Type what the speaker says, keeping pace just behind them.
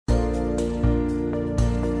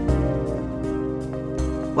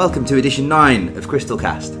Welcome to edition 9 of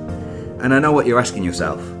CrystalCast. And I know what you're asking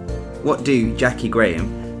yourself. What do Jackie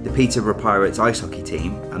Graham, the Peterborough Pirates ice hockey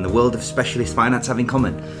team, and the world of specialist finance have in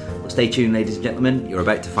common? Well, stay tuned, ladies and gentlemen, you're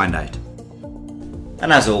about to find out.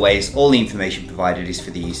 And as always, all the information provided is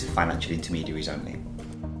for the use of financial intermediaries only.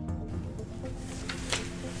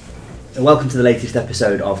 And welcome to the latest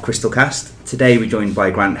episode of CrystalCast. Today we're joined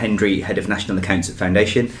by Grant Hendry, Head of National Accounts at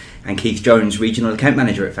Foundation, and Keith Jones, Regional Account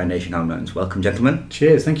Manager at Foundation Home Loans. Welcome, gentlemen.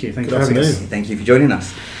 Cheers, thank you. Thank you for having us. Thank you for joining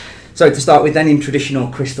us. So to start with then, in traditional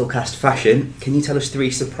CrystalCast fashion, can you tell us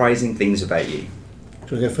 3 surprising things about you? Do you want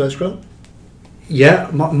to go first, Grant?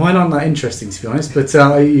 Yeah, mine aren't that interesting to be honest, but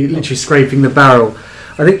you're literally scraping the barrel.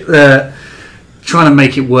 I think trying to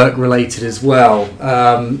make it work related as well.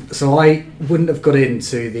 So I wouldn't have got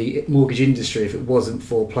into the mortgage industry if it wasn't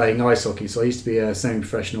for playing ice hockey. So I used to be a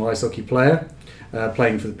semi-professional ice hockey player,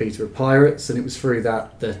 playing for the Peterborough Pirates, and it was through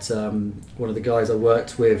that one of the guys I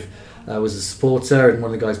worked with was a supporter, and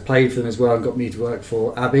one of the guys played for them as well and got me to work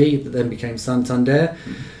for Abbey, that then became Santander.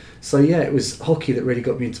 So yeah, it was hockey that really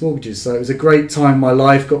got me into mortgages. So it was a great time in my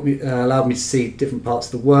life, allowed me to see different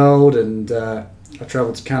parts of the world, and I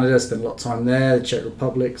travelled to Canada, spent a lot of time there, the Czech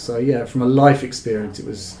Republic. So yeah, from a life experience, it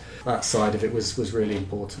was that side of it was really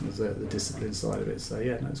important, was the discipline side of it. So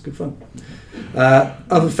yeah, no, it was good fun.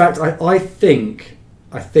 Other fact, I think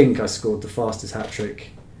I scored the fastest hat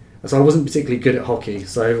trick. So I wasn't particularly good at hockey,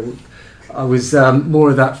 so I was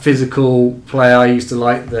more of that physical player. I used to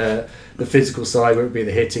like the physical side, whether it be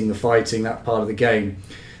the hitting, the fighting, that part of the game.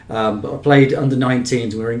 But I played under 19s,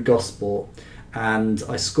 and we were in Gosport, and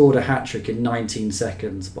I scored a hat trick in 19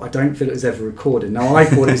 seconds, but I don't feel it was ever recorded. Now I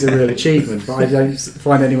thought it was a real achievement, but I don't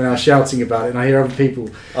find anyone else shouting about it, and I hear other people.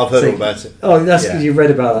 I've heard all about it. Oh, that's good. You read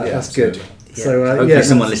about that. Yeah, that's good. Yeah. So hopefully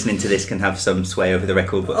someone listening to this can have some sway over the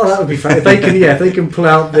record books. Oh, that would be fun. If they can pull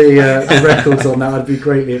out the records on that, I'd be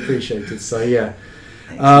greatly appreciated. So yeah.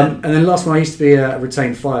 And then last one, I used to be a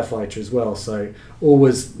retained firefighter as well. So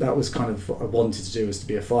that was kind of what I wanted to do, was to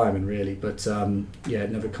be a fireman really. But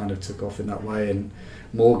it never kind of took off in that way. And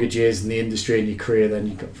mortgages and the industry and your career, then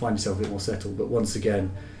you find yourself a bit more settled. But once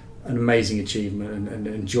again, an amazing achievement and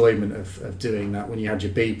enjoyment of doing that. When you had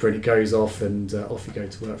your beeper and it goes off, and off you go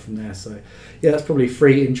to work from there. So yeah, that's probably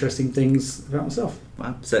 3 interesting things about myself.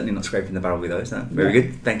 Well, certainly not scraping the barrel with those. No? Very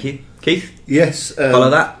good, thank you. Keith? Yes.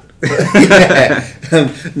 Follow that?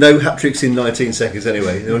 No hat tricks in 19 seconds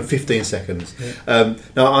anyway. They were in 15 seconds. Yeah.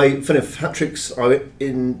 Funny enough, hat tricks.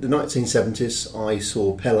 In the 1970s, I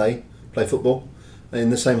saw Pelé play football. And in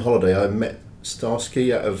the same holiday, I met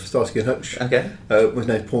Starsky out of Starsky and Hutch. Okay. His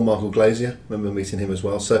name's Paul Michael Glazier. I remember meeting him as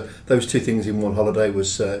well. So those 2 things in one holiday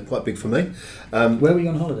was quite big for me. Where were you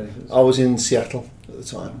on holiday? I was in Seattle at the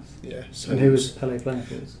time. Yeah. So and who was Pelé playing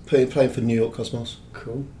for? Playing for New York Cosmos.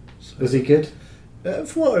 Cool. So, was he good?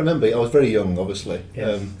 From what I remember, I was very young, obviously.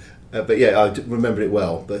 Yeah. But yeah, I remember it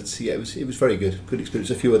well. But yeah, it was very good. Good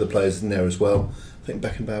experience. A few other players in there as well. I think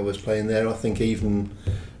Beckenbauer was playing there. I think even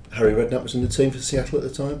Harry Redknapp was in the team for Seattle at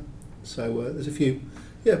the time. So there's a few,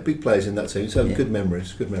 big players in that team. So good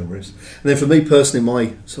memories. And then for me personally,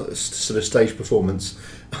 my sort of stage performance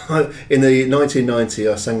in the 1990,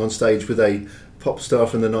 I sang on stage with a pop star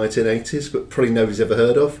from the 1980s, but probably nobody's ever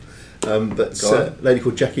heard of. But a lady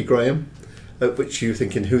called Jackie Graham. Which you're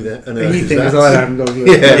thinking, who on earth is that? I haven't got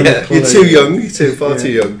you're too young. You're far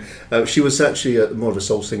too young. She was actually more of a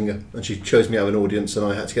soul singer, and she chose me out of an audience, and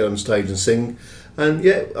I had to get on stage and sing. And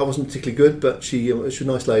I wasn't particularly good, but she was a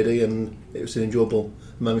nice lady, and it was an enjoyable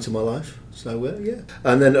moment of my life. So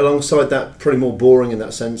And then alongside that, pretty more boring in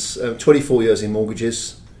that sense. 24 years in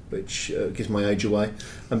mortgages, which gives my age away.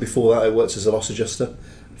 And before that, I worked as a loss adjuster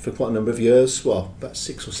for quite a number of years. Well, about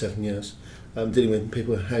 6 or 7 years. Dealing with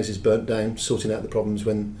people with houses burnt down, sorting out the problems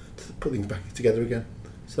when to put things back together again.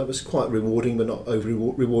 So that was quite rewarding, but not over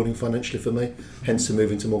rewarding financially for me, hence the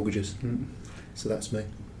move into mortgages. So that's me.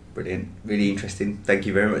 Brilliant, really interesting. Thank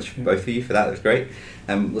you very much, both of you, for that. That was great.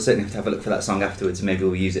 We'll certainly have to have a look for that song afterwards, and maybe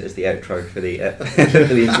we'll use it as the outro for the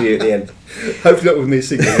for the interview at the end. Hopefully not with me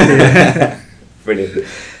singing.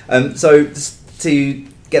 Brilliant. So just to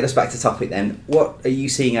get us back to topic then, what are you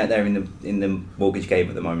seeing out there in the mortgage game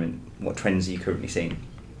at the moment? What trends are you currently seeing?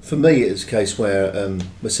 For me, it's a case where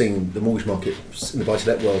we're seeing the mortgage market in the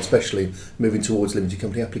buy-to-let world, especially moving towards limited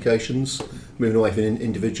company applications, moving away from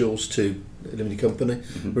individuals to a limited company.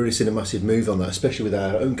 We're really seeing a massive move on that, especially with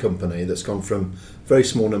our own company that's gone from very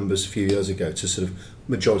small numbers a few years ago to sort of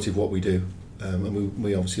majority of what we do. And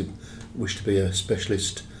we obviously wish to be a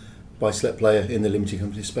specialist buy-to-let player in the limited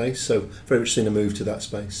company space, so very much seeing a move to that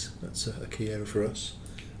space. That's a key area for us.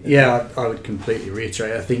 Yeah, I would completely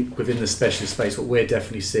reiterate. I think within the specialist space, what we're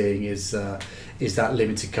definitely seeing is that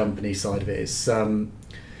limited company side of it.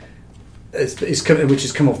 Which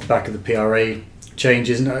has come off the back of the PRA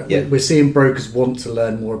changes, and we're seeing brokers want to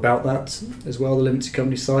learn more about that as well, the limited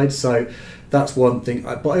company side. So that's one thing.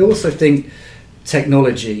 But I also think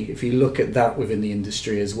technology, if you look at that within the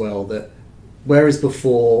industry as well, that whereas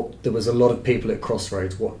before there was a lot of people at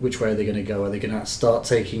crossroads, which way are they going to go? Are they going to start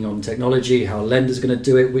taking on technology? How are lenders going to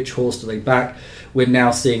do it? Which horse do they back? We're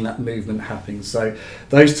now seeing that movement happening. So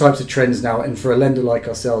those types of trends now, and for a lender like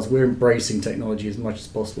ourselves, we're embracing technology as much as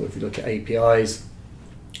possible. If you look at APIs,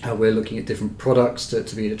 how we're looking at different products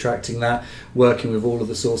to be attracting that, working with all of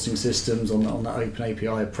the sourcing systems on that open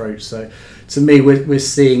API approach. So to me, we're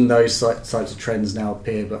seeing those types of trends now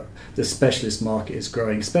appear, but the specialist market is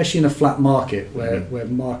growing, especially in a flat market where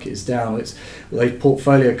market is down. Those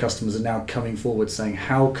portfolio customers are now coming forward saying,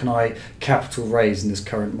 how can I capital raise in this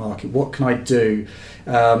current market? What can I do?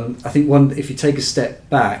 I think if you take a step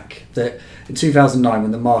back, that in 2009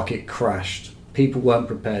 when the market crashed, people weren't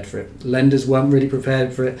prepared for it. Lenders weren't really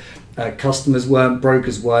prepared for it. Customers weren't.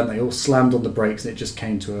 Brokers weren't. They all slammed on the brakes and it just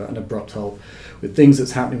came to an abrupt halt. With things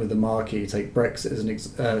that's happening with the market, you take Brexit as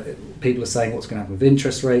people are saying what's going to happen with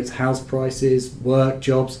interest rates, house prices, work,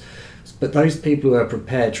 jobs. But those people who are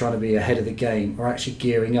prepared, trying to be ahead of the game, are actually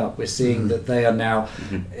gearing up. We're seeing that they are now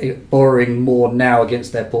borrowing more now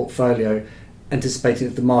against their portfolio, anticipating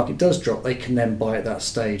if the market does drop, they can then buy at that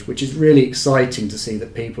stage, which is really exciting to see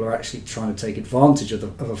that people are actually trying to take advantage of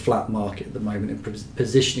a flat market at the moment and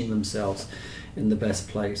positioning themselves in the best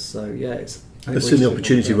place. So yeah, they're seeing the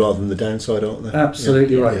opportunity rather than the downside, aren't they?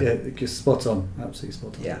 Absolutely right. Yeah, spot on. Absolutely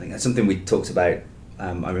spot on. Yeah, I think that's something we talked about.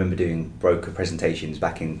 I remember doing broker presentations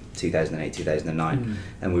back in 2008, 2009,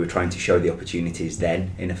 and we were trying to show the opportunities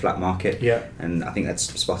then in a flat market. Yeah. And I think that's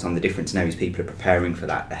spot on. The difference now is people are preparing for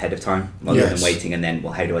that ahead of time, rather than waiting and then,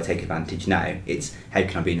 well, how do I take advantage now? It's how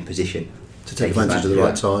can I be in a position to take advantage at the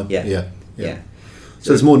right time? Yeah. So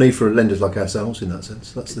there's more need for lenders like ourselves in that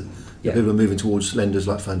sense. That's the people are moving towards lenders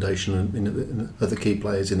like Foundation and other key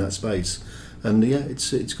players in that space. And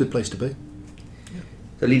it's a good place to be.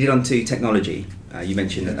 So leading on to technology, you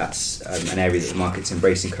mentioned that's an area that the market's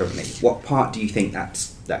embracing currently. What part do you think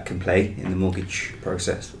that can play in the mortgage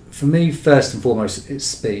process? For me, first and foremost, it's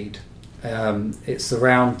speed. It's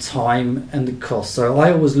around time and the cost. So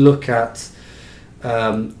I always look at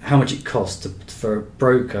how much it costs for a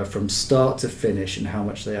broker from start to finish and how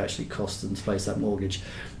much they actually cost them to place that mortgage.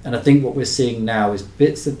 And I think what we're seeing now is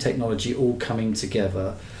bits of technology all coming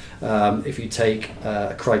together. If you take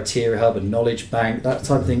a criteria hub, a knowledge bank, that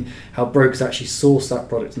type of thing, how brokers actually source that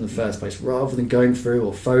product in the first place, rather than going through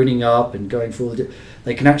or phoning up and going through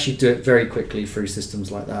they can actually do it very quickly through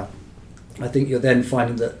systems like that. I think you're then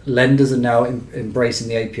finding that lenders are now embracing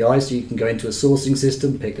the API, so you can go into a sourcing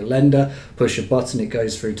system, pick a lender, push a button, it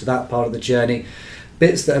goes through to that part of the journey.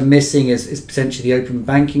 Bits that are missing is potentially the open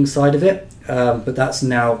banking side of it, but that's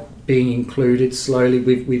now being included slowly.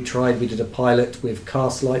 We did a pilot with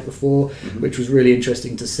Castlight before, which was really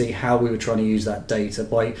interesting to see how we were trying to use that data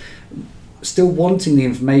by still wanting the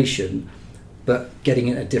information but getting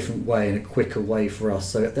it a different way, in a quicker way for us.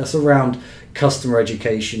 So that's around customer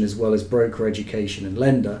education as well as broker education and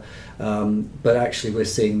lender, but actually we're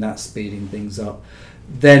seeing that speeding things up.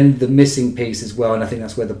 Then the missing piece as well, and I think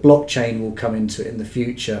that's where the blockchain will come into it in the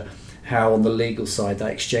future, how on the legal side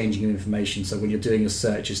that exchanging of information, so when you're doing your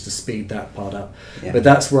searches to speed that part up. But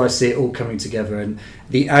that's where I see it all coming together, and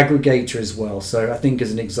the aggregator as well. So I think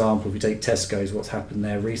as an example, if you take Tesco's, what's happened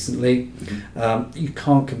there recently, you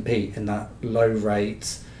can't compete in that low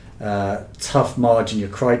rate, tough margin. Your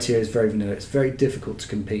criteria is very vanilla. It's very difficult to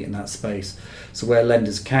compete in that space. So where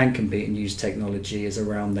lenders can compete and use technology is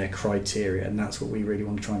around their criteria, and that's what we really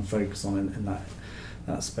want to try and focus on in that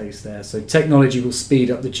space there. So technology will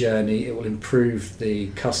speed up the journey, it will improve the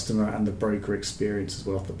customer and the broker experience as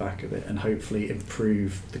well off the back of it, and hopefully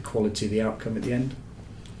improve the quality of the outcome at the end.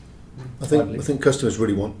 I think customers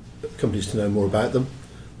really want companies to know more about them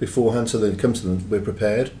beforehand, so they come to them, we're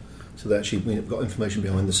prepared, so they actually we've got information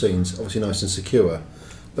behind the scenes, obviously nice and secure,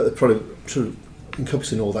 but the probably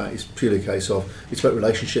encompassing all that is purely a case of it's about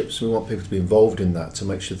relationships. We want people to be involved in that to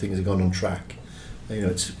make sure things are gone on track.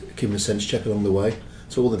 It's keeping a sense check along the way.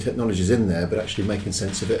 So all the technology is in there, but actually making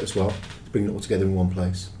sense of it as well, bringing it all together in one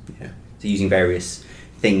place. Yeah. So using various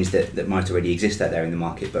things that might already exist out there in the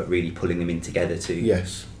market, but really pulling them in together to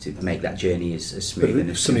make that journey as smooth and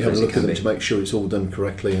as simple as it can be. Somebody have a look at them to make sure it's all done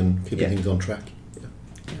correctly and keeping things on track.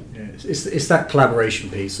 it's that collaboration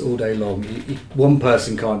piece all day long. One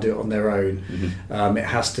person can't do it on their own. It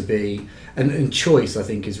has to be, and choice I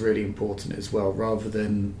think is really important as well, rather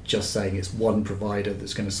than just saying it's one provider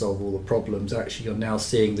that's going to solve all the problems. Actually, you're now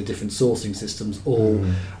seeing the different sourcing systems all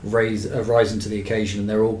rising to the occasion, and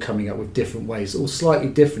they're all coming up with different ways, all slightly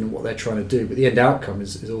different in what they're trying to do, but the end outcome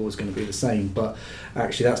is always going to be the same. But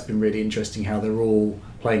actually that's been really interesting how they're all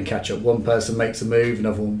playing catch up. One person makes a move,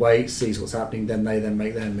 another one waits, sees what's happening, then they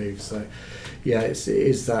make their move. So yeah, it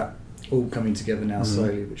is that all coming together now,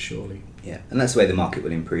 slowly but surely. Yeah, and that's the way the market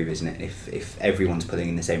will improve, isn't it? If everyone's pulling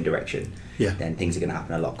in the same direction, then things are going to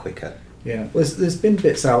happen a lot quicker. Yeah, well, there's been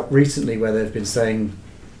bits out recently where they've been saying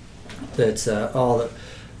that that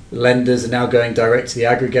lenders are now going direct to the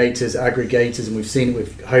aggregators, and we've seen it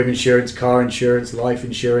with home insurance, car insurance, life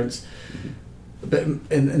insurance. But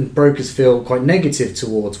and brokers feel quite negative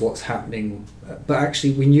towards what's happening, but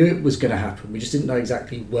actually we knew it was going to happen. We just didn't know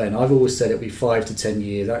exactly when. I've always said it'll be 5 to 10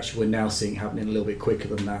 years. Actually, we're now seeing it happening a little bit quicker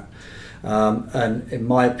than that. And in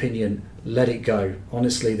my opinion, let it go.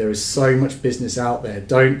 Honestly, there is so much business out there.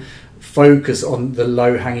 Don't focus on the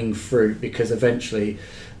low-hanging fruit, because eventually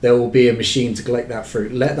there will be a machine to collect that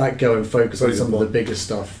fruit. Let that go and focus on some of the bigger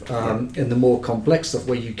stuff and the more complex stuff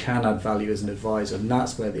where you can add value as an advisor, and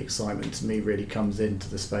that's where the excitement to me really comes into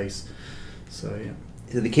the space. So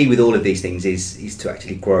So the key with all of these things is to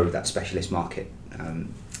actually grow that specialist market.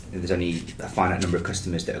 There's only a finite number of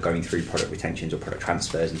customers that are going through product retentions or product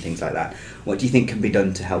transfers and things like that. What do you think can be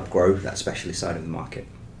done to help grow that specialist side of the market?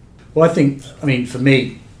 Well, I mean, for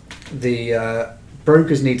me, the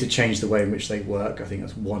brokers need to change the way in which they work. I think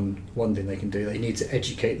that's one thing they can do. They need to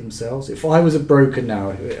educate themselves. If I was a broker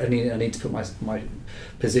now, I need to put my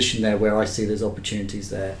position there where I see there's opportunities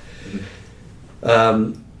there.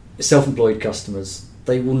 Self-employed customers,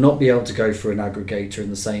 they will not be able to go through an aggregator in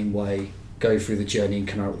the same way, go through the journey and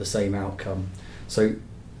come out with the same outcome. So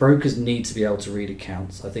brokers need to be able to read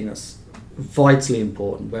accounts. I think that's vitally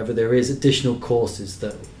important. Whether there is additional courses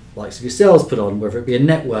that likes of yourselves put on, whether it be a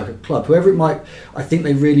network, a club, whoever it might, I think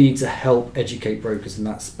they really need to help educate brokers in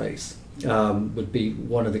that space. Would be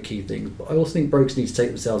one of the key things. But I also think brokers need to take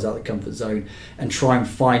themselves out of the comfort zone and try and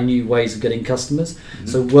find new ways of getting customers.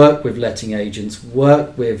 So work with letting agents,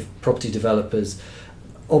 work with property developers.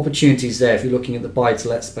 Opportunities there. If you're looking at the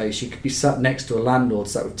buy-to-let space, you could be sat next to a landlord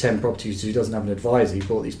sat with 10 properties who doesn't have an advisor. He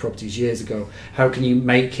bought these properties years ago. How can you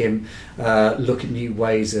make him look at new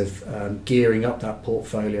ways of gearing up that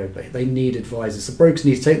portfolio? But they need advisors. So brokers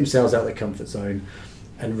need to take themselves out of their comfort zone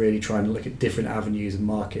and really try and look at different avenues and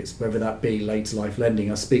markets, whether that be later life lending.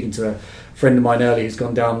 I was speaking to a friend of mine earlier who's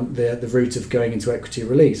gone down the route of going into equity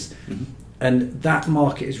release. And that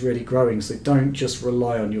market is really growing, so don't just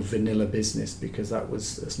rely on your vanilla business, because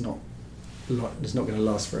it's not going to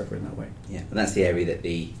last forever in that way. Yeah, and that's the area that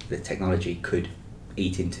the technology could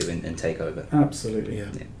eat into and take over. Absolutely. Yeah.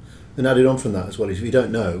 And added on from that as well is, if you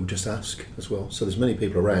don't know, just ask as well. So there's many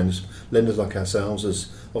people around, there's lenders like ourselves,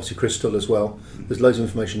 there's obviously Crystal as well. There's loads of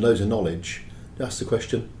information, loads of knowledge. Ask the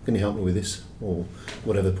question, can you help me with this, or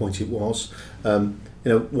whatever point it was.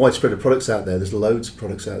 Widespread of products out there. There's loads of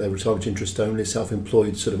products out there, retirement interest only,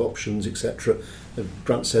 self-employed sort of options, etc.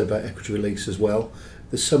 Grant said about equity release as well.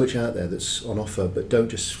 There's so much out there that's on offer, but don't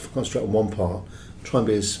just concentrate on one part. Try and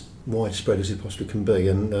be as widespread as it possibly can be,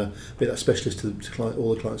 and be that specialist to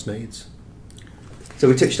all the clients' needs. So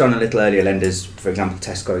we touched on a little earlier lenders, for example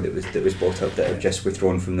Tesco that was brought up, that have just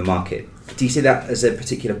withdrawn from the market. Do you see that as a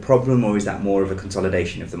particular problem, or is that more of a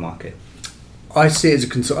consolidation of the market? I see it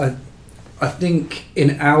as I think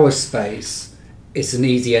in our space, it's an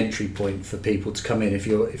easy entry point for people to come in. If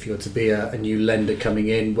you're to be a new lender coming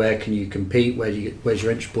in, where can you compete? Where's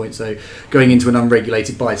your entry point? So going into an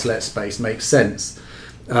unregulated buy-to-let space makes sense.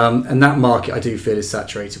 And that market, I do feel, is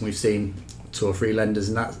saturated. We've seen 2 or 3 lenders,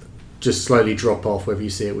 and that just slowly drop off, whether you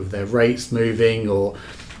see it with their rates moving or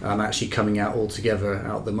actually coming out altogether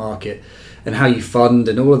out of the market, and how you fund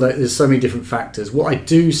and all of that. There's so many different factors. What I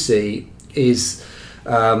do see is,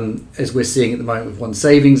 as we're seeing at the moment with One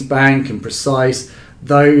Savings Bank and Precise,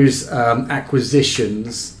 those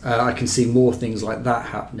acquisitions, I can see more things like that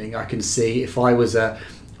happening. I can see, if I was a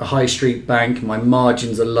high street bank, my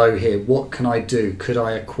margins are low here, what can I do? Could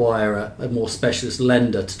I acquire a more specialist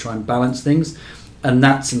lender to try and balance things? And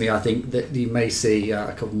that, to me, I think that you may see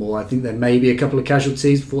a couple more. I think there may be a couple of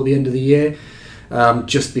casualties before the end of the year,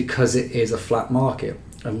 just because it is a flat market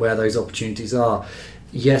and where those opportunities are.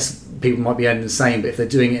 Yes, people might be earning the same, but if they're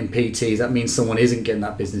doing it in PTs, that means someone isn't getting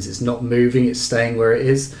that business. It's not moving, it's staying where it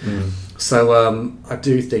is. So I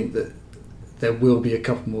do think that there will be a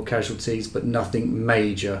couple more casualties, but nothing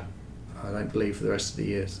major, I don't believe, for the rest of the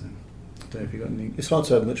year. So. don't know if you've got anything. It's hard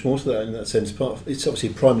to add much more to that in that sense. It's obviously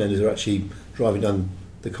prime lenders are actually driving down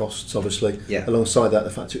the costs, obviously. Yeah. Alongside that, the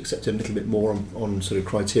fact to accept a little bit more on sort of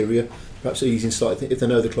criteria, perhaps easing slightly. If they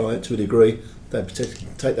know the client to a degree, they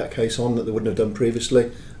take that case on that they wouldn't have done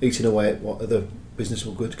previously, eating away at what other business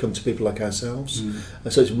would come to people like ourselves.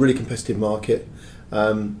 So it's a really competitive market.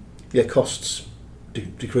 Costs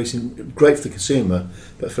decreasing, great for the consumer,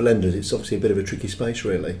 but for lenders it's obviously a bit of a tricky space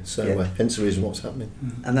really. So hence the reason what's happening.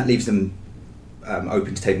 And that leaves them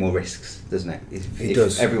open to take more risks, doesn't it? If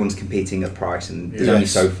does. Everyone's competing at price, and there's only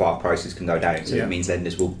so far prices can go down, so it means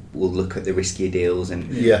lenders will look at the riskier deals and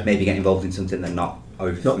maybe get involved in something they're not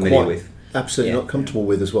familiar with. Absolutely not comfortable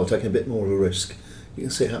with as well, taking a bit more of a risk. You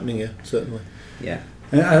can see it happening here, certainly. Yeah.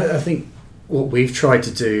 And I think what we've tried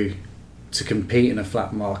to do to compete in a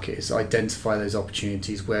flat market is identify those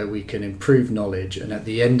opportunities where we can improve knowledge, and at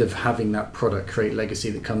the end of having that product, create legacy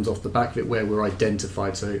that comes off the back of it, where we're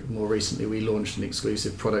identified. So more recently we launched an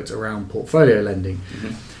exclusive product around portfolio lending.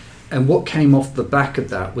 And what came off the back of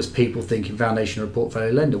that was people thinking foundation or a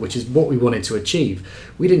portfolio lender, which is what we wanted to achieve.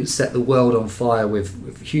 We didn't set the world on fire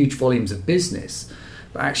with huge volumes of business,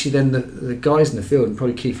 but actually then the guys in the field, and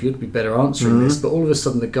probably Keith, you'd be better answering this, but all of a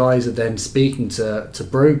sudden the guys are then speaking to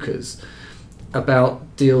brokers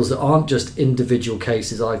about deals that aren't just individual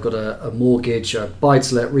cases. I've got a mortgage, a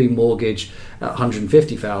buy-to-let remortgage at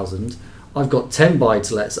 150,000. I've got 10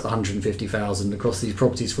 buy-to-lets at 150,000 across these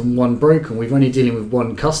properties from one broker, and we're only dealing with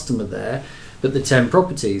one customer there, but the 10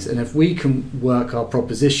 properties. And if we can work our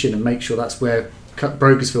proposition and make sure that's where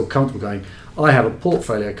brokers feel comfortable going, I have a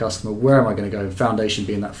portfolio customer, where am I going to go? And foundation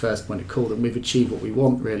being that first point of call, then we've achieved what we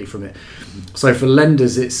want really from it. So for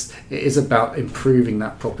lenders, it is about improving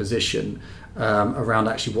that proposition around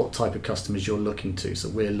actually what type of customers you're looking to. So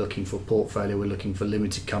we're looking for portfolio, we're looking for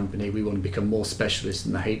limited company, we want to become more specialist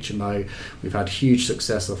in the HMO. We've had huge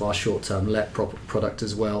success of our short-term let product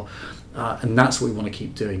as well, and that's what we want to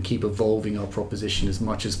keep doing, keep evolving our proposition as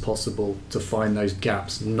much as possible to find those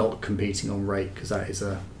gaps, not competing on rate, because that is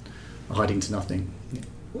a hiding to nothing.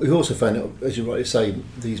 We've also found that, as you rightly say,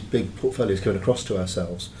 these big portfolios coming across to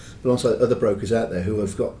ourselves, but also other brokers out there who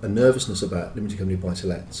have got a nervousness about limited company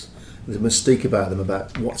buy-to-lets. There's a mystique about them,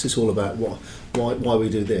 about what's this all about, why we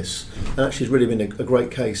do this. And actually it's really been a great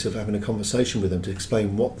case of having a conversation with them to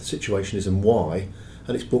explain what the situation is and why,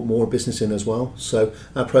 and it's brought more business in as well. So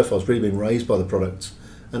our profile's really been raised by the product,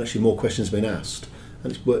 and actually more questions have been asked,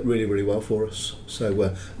 and it's worked really, really well for us.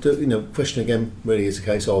 So question again really is a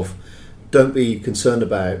case of, don't be concerned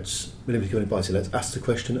about limited company buy-to-lets, ask the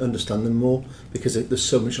question, understand them more, because there's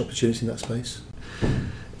so much opportunity in that space.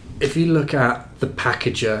 If you look at the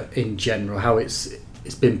packager in general, how it's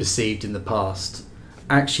been perceived in the past,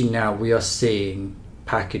 actually now we are seeing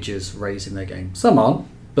packagers raising their game. Some aren't,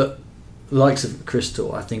 but the likes of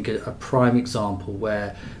Crystal, I think, are a prime example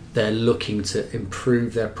where they're looking to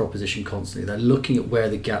improve their proposition constantly. They're looking at where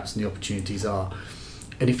the gaps and the opportunities are.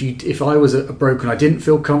 And if I was a broker and I didn't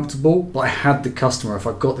feel comfortable, but I had the customer, if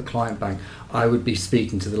I got the client bank, I would be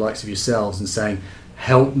speaking to the likes of yourselves and saying,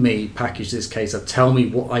 help me package this case up, tell me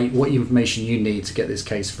what information you need to get this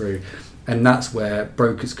case through. And that's where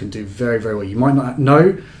brokers can do very, very well. You might not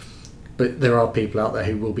know, but there are people out there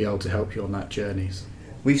who will be able to help you on that journey.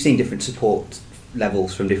 We've seen different support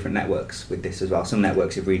levels from different networks with this as well. Some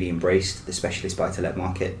networks have really embraced the specialist buy-to-let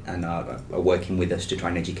market and are working with us to try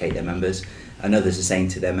and educate their members, and others are saying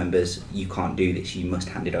to their members, you can't do this, you must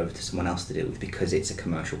hand it over to someone else to deal with because it's a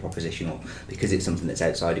commercial proposition or because it's something that's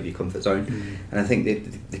outside of your comfort zone. And I think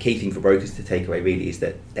that the key thing for brokers to take away really is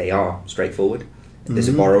that they are straightforward. There's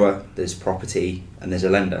a borrower, there's property, and there's a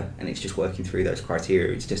lender, and it's just working through those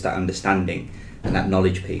criteria. It's just that understanding and that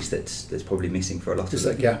knowledge piece that's probably missing for a lot of them. Just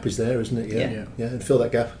that gap is there, isn't it? Yeah, and fill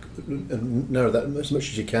that gap and narrow that as much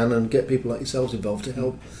as you can, and get people like yourselves involved to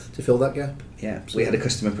help to fill that gap. Yeah, so we had a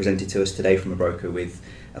customer presented to us today from a broker with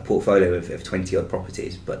a portfolio of 20 odd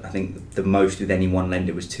properties, but I think the most with any one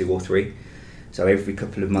lender was 2 or 3. So every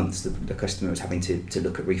couple of months the customer was having to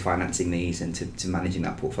look at refinancing these and to managing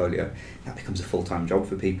that portfolio. That becomes a full-time job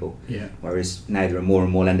for people. Yeah. Whereas now there are more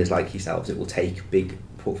and more lenders like yourselves that will take big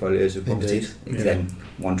portfolios of properties. It's then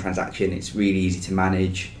one transaction. It's really easy to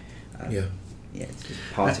manage. It's just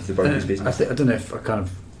part of the broker's business. I don't know if I kind of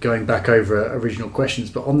going back over original questions,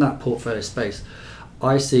 but on that portfolio space,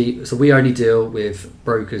 I see. So we only deal with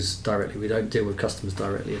brokers directly. We don't deal with customers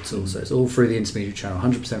directly at all. So it's all through the intermediary channel,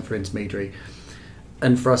 100% for intermediary.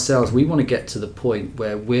 And for ourselves, we want to get to the point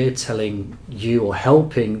where we're telling you or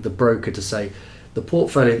helping the broker to say, the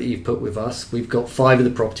portfolio that you've put with us, we've got 5 of the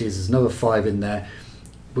properties, there's another 5 in there.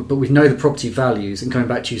 but we know the property values, and coming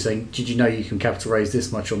back to you saying, did you know you can capital raise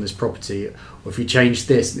this much on this property, or if you change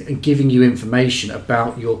this, and giving you information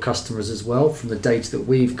about your customers as well from the data that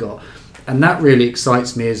we've got. And that really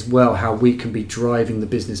excites me as well, how we can be driving the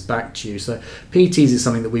business back to you. So PTs is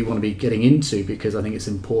something that we want to be getting into, because I think it's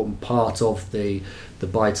an important part of the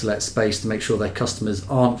buy-to-let space to make sure their customers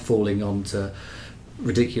aren't falling onto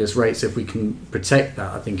ridiculous rates. If we can protect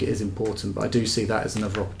that, I think it is important. But I do see that as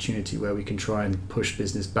another opportunity where we can try and push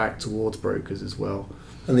business back towards brokers as well.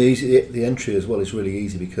 And the entry as well is really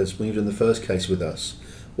easy, because when you've done the first case with us,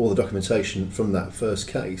 all the documentation from that first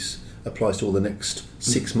case applies to all the next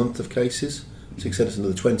 6 months of cases. So you can send us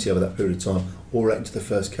another 20 over that period of time, or right into the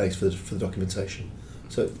first case for the documentation.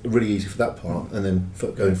 So really easy for that part, and then for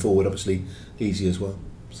going forward, obviously easy as well.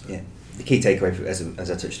 So. Yeah. The key takeaway,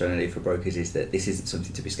 as I touched on earlier, for brokers is that this isn't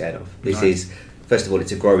something to be scared of. This Right. is, first of all,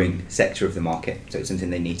 it's a growing sector of the market, so it's something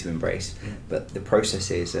they need to embrace. Yeah. But the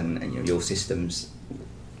processes and your systems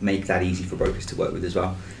make that easy for brokers to work with as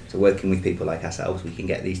well. So working with people like ourselves, we can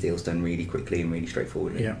get these deals done really quickly and really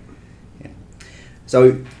straightforwardly. Yeah.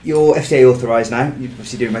 So you're FCA authorised now. You're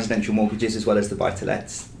obviously doing residential mortgages as well as the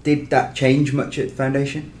buy-to-lets. Did that change much at the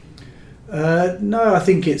foundation? No, I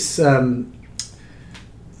think it's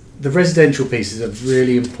the residential piece is a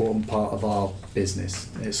really important part of our business.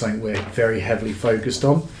 It's something we're very heavily focused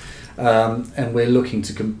on, and we're looking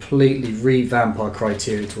to completely revamp our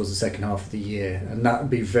criteria towards the second half of the year, and that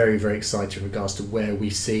would be very, very exciting in regards to where we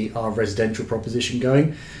see our residential proposition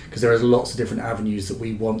going, because there are lots of different avenues that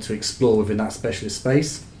we want to explore within that specialist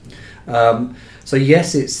space. So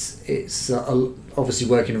yes, it's obviously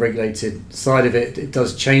working the regulated side of it. It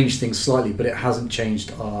does change things slightly, but it hasn't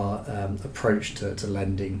changed our approach to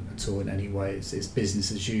lending at all in any way. It's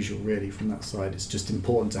business as usual, really, from that side. It's just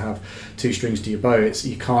important to have two strings to your bow.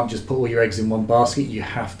 You can't just put all your eggs in one basket. You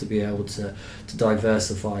have to be able to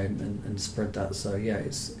diversify and spread that. So yeah,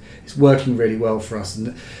 it's working really well for us,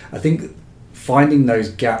 and I think finding those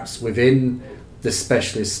gaps within the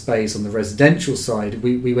specialist space on the residential side,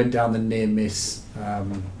 we went down the near miss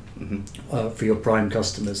for your prime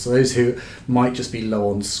customers. So those who might just be low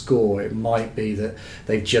on score, it might be that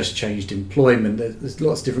they've just changed employment. There's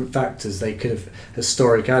lots of different factors. They could have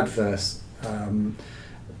historic adverse.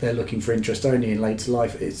 They're looking for interest only in later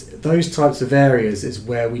life. It's those types of areas is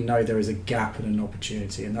where we know there is a gap and an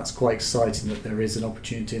opportunity, and that's quite exciting that there is an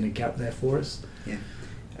opportunity and a gap there for us. Yeah.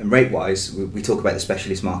 And rate-wise, we talk about the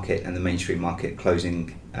specialist market and the mainstream market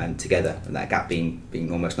closing together, and that gap being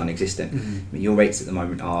almost non-existent. Mm-hmm. I mean, your rates at the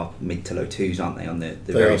moment are mid to low twos, aren't they, on the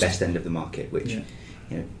very best end of the market? Which,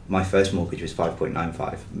 my first mortgage was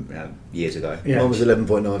 5.95 years ago. Yeah. Mine was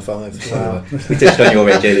 11.95. Wow. We touched on your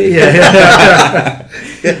rate, Julie. Yeah.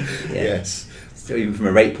 Yes. So even from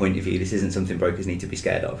a rate point of view, this isn't something brokers need to be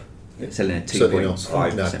scared of. Selling a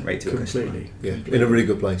 2.5% rate to a customer. Completely. Yeah, in a really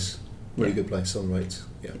good place. Really good place on rates.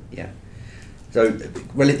 Yeah. So,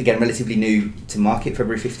 again, relatively new to market,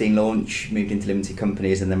 February 15 launch, moved into limited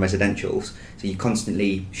companies and then residentials. So you're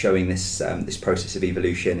constantly showing this this process of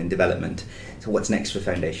evolution and development. So what's next for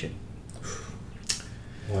Foundation?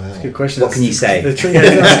 Wow. That's a good question. What can you say?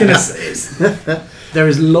 There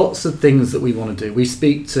is lots of things that we want to do. We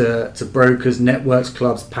speak to brokers, networks,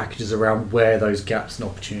 clubs, packages around where those gaps and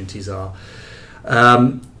opportunities are.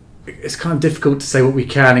 It's kind of difficult to say what we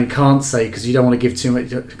can and can't say, because you don't want to give too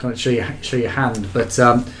much, kind of show your hand. But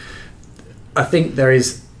I think there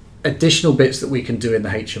is additional bits that we can do in the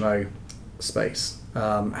HMO space.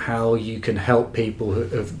 How you can help people who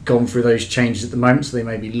have gone through those changes at the moment, so they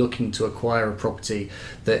may be looking to acquire a property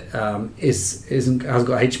that hasn't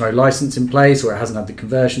got a HMO license in place, or it hasn't had the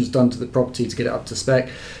conversions done to the property to get it up to spec.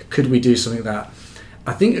 Could we do something like that?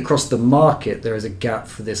 I think across the market there is a gap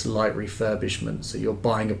for this light refurbishment. So you're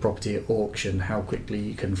buying a property at auction, how quickly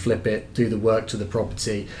you can flip it, do the work to the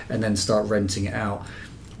property, and then start renting it out.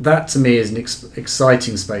 That to me is an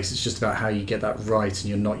exciting space. It's just about how you get that right and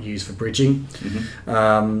you're not used for bridging.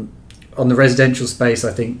 Mm-hmm. On the residential space,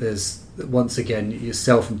 I think there's, once again, your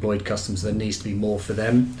self-employed customers, there needs to be more for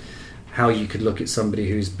them. How you could look at somebody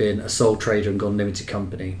who's been a sole trader and gone limited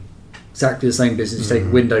company. Exactly the same business. You take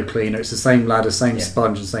a window cleaner, it's the same ladder, same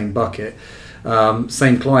sponge and same bucket,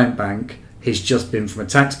 same client bank. He's just been, from a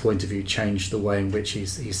tax point of view, changed the way in which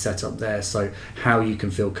he's set up there. So how you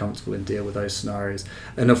can feel comfortable and deal with those scenarios.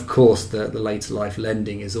 And of course the later life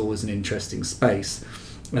lending is always an interesting space,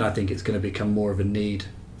 and I think it's going to become more of a need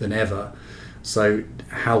than ever. So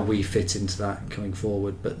how we fit into that coming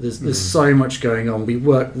forward. But there's so much going on. We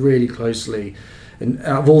work really closely. And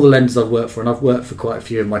out of all the lenders I've worked for, and I've worked for quite a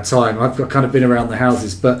few in my time, I've kind of been around the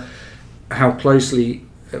houses, but how closely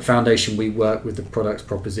at Foundation, we work with the product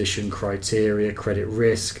proposition, criteria, credit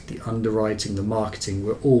risk, the underwriting, the marketing.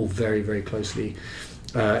 We're all very, very closely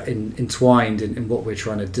entwined in what we're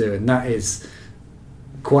trying to do, and that is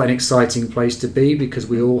quite an exciting place to be, because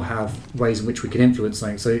we all have ways in which we can influence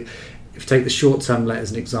something. So if you take the short-term let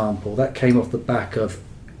as an example, that came off the back of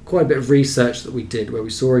quite a bit of research that we did, where we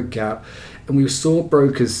saw a gap and we saw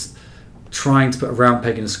brokers trying to put a round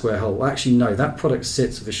peg in a square hole. Well, actually, no, that product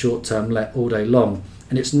sits with a short-term let all day long,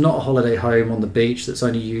 and it's not a holiday home on the beach that's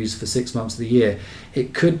only used for 6 months of the year.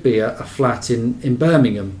 It could be a flat in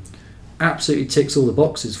Birmingham. Absolutely ticks all the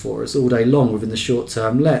boxes for us all day long within the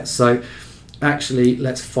short-term let. So actually,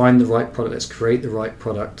 let's find the right product, let's create the right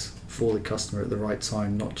product for the customer at the right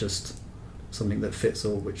time, not just something that fits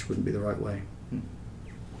all, which wouldn't be the right way.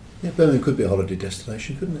 Yeah, Birmingham could be a holiday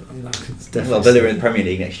destination, couldn't it? Well, they're in the Premier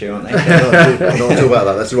League next year, aren't they? Not talk about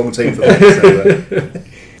that. That's the wrong team for that.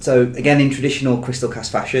 So again, in traditional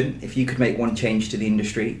CrystalCast fashion, if you could make one change to the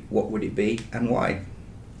industry, what would it be and why?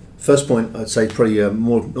 First point, I'd say probably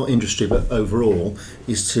more not industry but overall,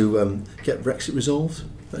 is to get Brexit resolved.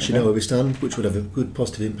 Actually know where we stand, which would have a good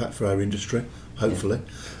positive impact for our industry, hopefully.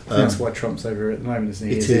 That's why Trump's over here at the moment, isn't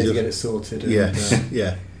he? It He's is here to get it sorted.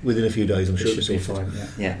 Yeah. Within a few days, I'm sure it it'll should be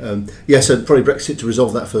be fine. So probably Brexit to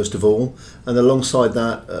resolve that first of all, and alongside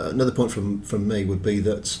that, another point from me would be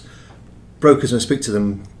that brokers, when I speak to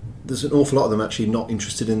them, there's an awful lot of them actually not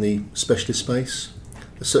interested in the specialist space.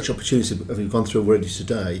 There's such opportunity, as we've gone through already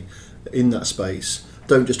today, in that space.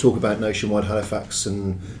 Don't just talk about Nationwide, Halifax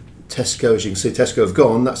and Tesco. As you can see, Tesco have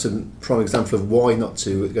gone. That's a prime example of why not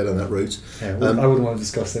to go down that route. Yeah, I wouldn't want to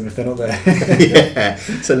discuss them if they're not there. Yeah,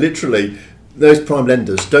 so literally, those prime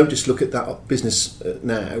lenders don't just look at that business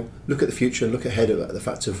now, look at the future and look ahead at the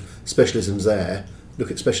fact of specialisms there,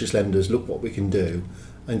 look at specialist lenders, look what we can do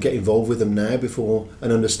and get involved with them now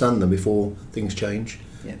and understand them before things change.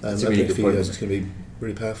 Yeah, I think a few years it's going to be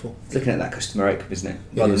really powerful. It's looking at that customer outcome, isn't it?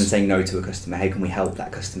 Rather than saying no to a customer, how can we help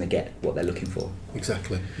that customer get what they're looking for?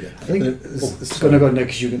 Exactly. Yeah. I think it's going to go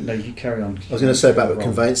because you carry on. I was going to say about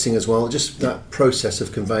conveyancing as well. Just that process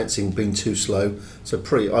of conveyancing being too slow. So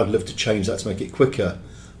I'd love to change that to make it quicker.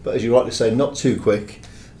 But as you rightly say, not too quick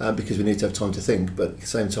because we need to have time to think. But at the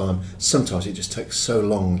same time, sometimes it just takes so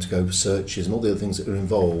long to go for searches and all the other things that are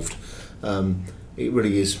involved. It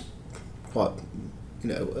really is quite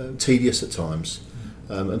tedious at times.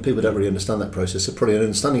 And people don't really understand that process. So probably an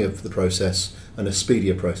understanding of the process and a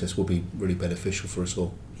speedier process will be really beneficial for us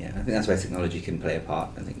all. Yeah, I think that's where technology can play a part.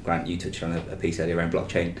 I think, Grant, you touched on a piece earlier around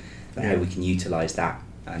blockchain, and how we can utilise that,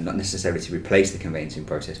 and not necessarily to replace the conveyancing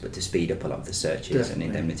process, but to speed up a lot of the searches and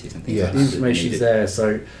indemnities and things like that. The information's there,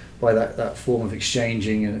 so by that form of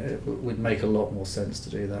exchanging, it would make a lot more sense to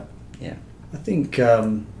do that. Yeah. I think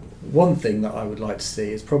one thing that I would like to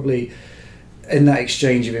see is probably in that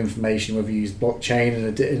exchange of information, whether you use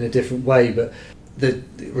blockchain in a different way, but the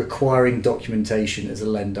requiring documentation as a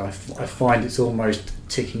lender, I find it's almost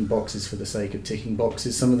ticking boxes for the sake of ticking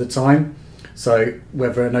boxes some of the time. So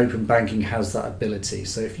whether an open banking has that ability.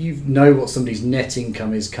 So if you know what somebody's net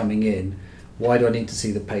income is coming in, why do I need to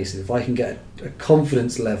see the payslip? If I can get a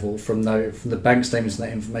confidence level from the bank statements and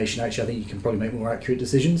that information, actually I think you can probably make more accurate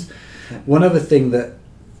decisions. Yeah. One other thing that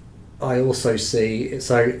I also see,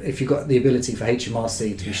 so if you've got the ability for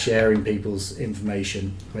HMRC to be sharing people's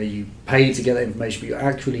information, where you pay to get that information, but you're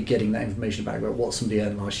actually getting that information back about what somebody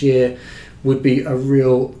earned last year, would be a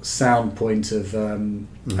real sound point of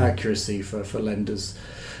accuracy for lenders.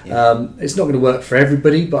 Yeah. It's not going to work for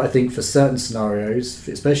everybody, but I think for certain scenarios,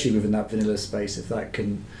 especially within that vanilla space, if that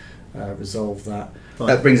can resolve that.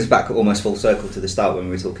 That brings us back almost full circle to the start when we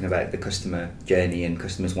were talking about the customer journey, and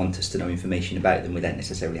customers want us to know information about them without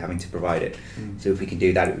necessarily having to provide it. So if we can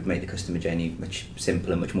do that, it would make the customer journey much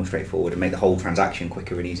simpler, much more straightforward, and make the whole transaction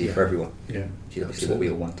quicker and easier for everyone. Yeah, which is obviously what we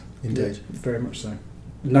all want. Indeed. Yeah, very much so.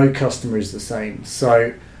 No customer is the same.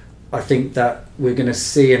 So I think that we're going to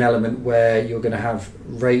see an element where you're going to have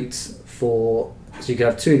rates so you could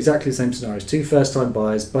have two exactly the same scenarios, two first-time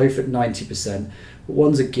buyers, both at 90%. But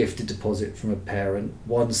one's a gifted deposit from a parent,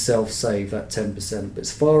 one's self-save at 10%. But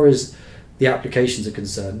as far as the applications are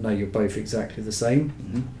concerned, no, you're both exactly the same.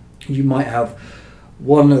 Mm-hmm. You might have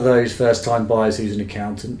one of those first-time buyers who's an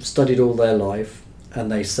accountant, studied all their life,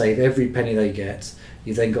 and they save every penny they get.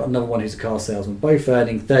 You've then got another one who's a car salesman, both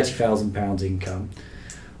earning £30,000 income.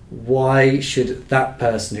 Why should that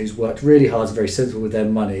person who's worked really hard, is very sensible with their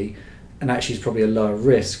money, and actually is probably a lower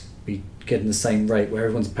risk, be getting the same rate where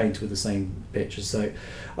everyone's painted with the same picture? So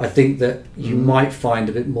I think that you might find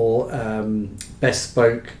a bit more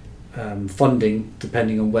bespoke funding,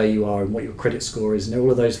 depending on where you are and what your credit score is, and all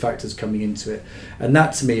of those factors coming into it. And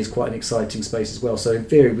that to me is quite an exciting space as well. So in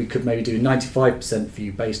theory, we could maybe do 95% for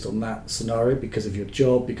you based on that scenario because of your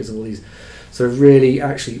job, because of all these. So really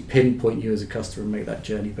actually pinpoint you as a customer and make that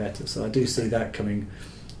journey better. So I do see that coming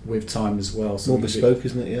with time as well. So more bespoke,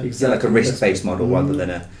 isn't it? Yeah, exactly. Like a risk-based model rather than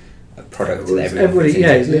a product that everybody.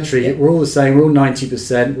 Yeah, literally, we're all the same. We're all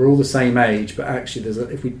 90%. We're all the same age, but actually,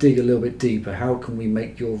 if we dig a little bit deeper, how can we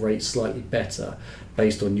make your rate slightly better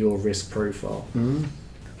based on your risk profile?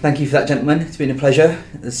 Thank you for that, gentlemen. It's been a pleasure.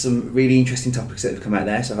 There's some really interesting topics that have come out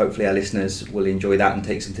there, so hopefully our listeners will enjoy that and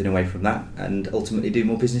take something away from that, and ultimately do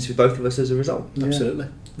more business with both of us as a result. Yeah. Absolutely.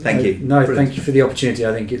 Thank you. No, thank you for the opportunity.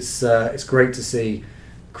 I think it's great to see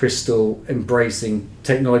Crystal embracing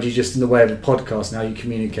technology just in the way of a podcast, and how you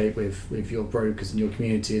communicate with your brokers and your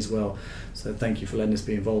community as well. So thank you for letting us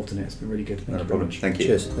be involved in it. It's been really good. Not a problem. Thank you.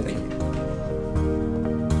 Cheers. Thank you.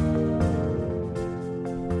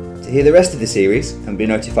 To hear the rest of the series and be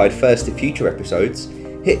notified first of future episodes,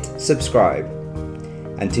 hit subscribe.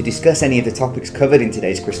 And to discuss any of the topics covered in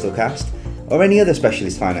today's CrystalCast or any other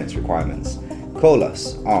specialist finance requirements, call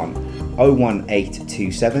us on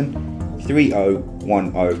 01827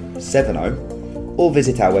 301070 or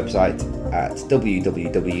visit our website at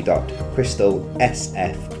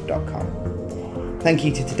www.crystalsf.com. Thank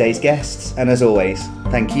you to today's guests, and as always,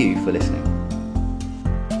 thank you for listening.